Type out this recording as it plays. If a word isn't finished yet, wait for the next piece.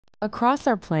Across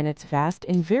our planet's vast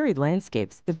and varied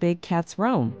landscapes, the big cats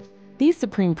roam. These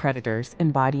supreme predators,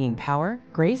 embodying power,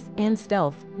 grace, and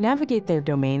stealth, navigate their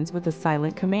domains with a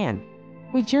silent command.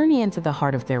 We journey into the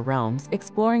heart of their realms,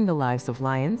 exploring the lives of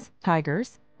lions,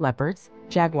 tigers, leopards,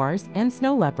 jaguars, and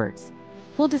snow leopards.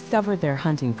 We'll discover their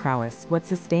hunting prowess, what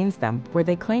sustains them, where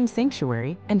they claim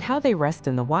sanctuary, and how they rest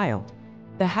in the wild.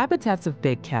 The habitats of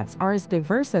big cats are as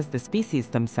diverse as the species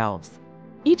themselves.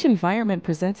 Each environment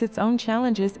presents its own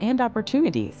challenges and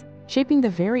opportunities, shaping the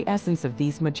very essence of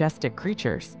these majestic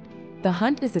creatures. The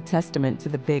hunt is a testament to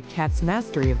the big cat's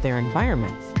mastery of their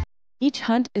environments. Each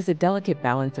hunt is a delicate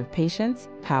balance of patience,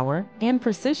 power, and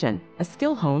precision, a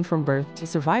skill honed from birth to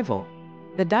survival.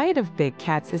 The diet of big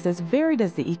cats is as varied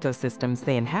as the ecosystems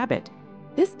they inhabit.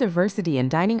 This diversity in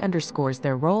dining underscores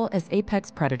their role as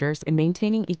apex predators in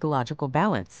maintaining ecological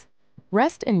balance.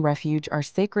 Rest and refuge are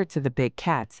sacred to the big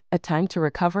cats, a time to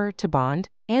recover, to bond,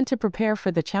 and to prepare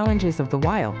for the challenges of the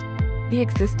wild. The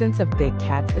existence of big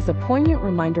cats is a poignant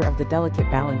reminder of the delicate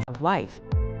balance of life.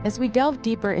 As we delve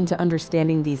deeper into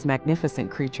understanding these magnificent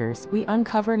creatures, we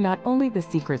uncover not only the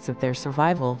secrets of their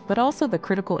survival, but also the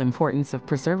critical importance of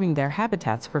preserving their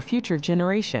habitats for future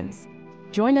generations.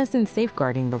 Join us in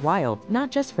safeguarding the wild, not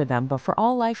just for them, but for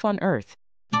all life on Earth.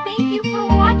 Thank you for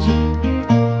watching.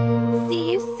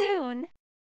 See you soon.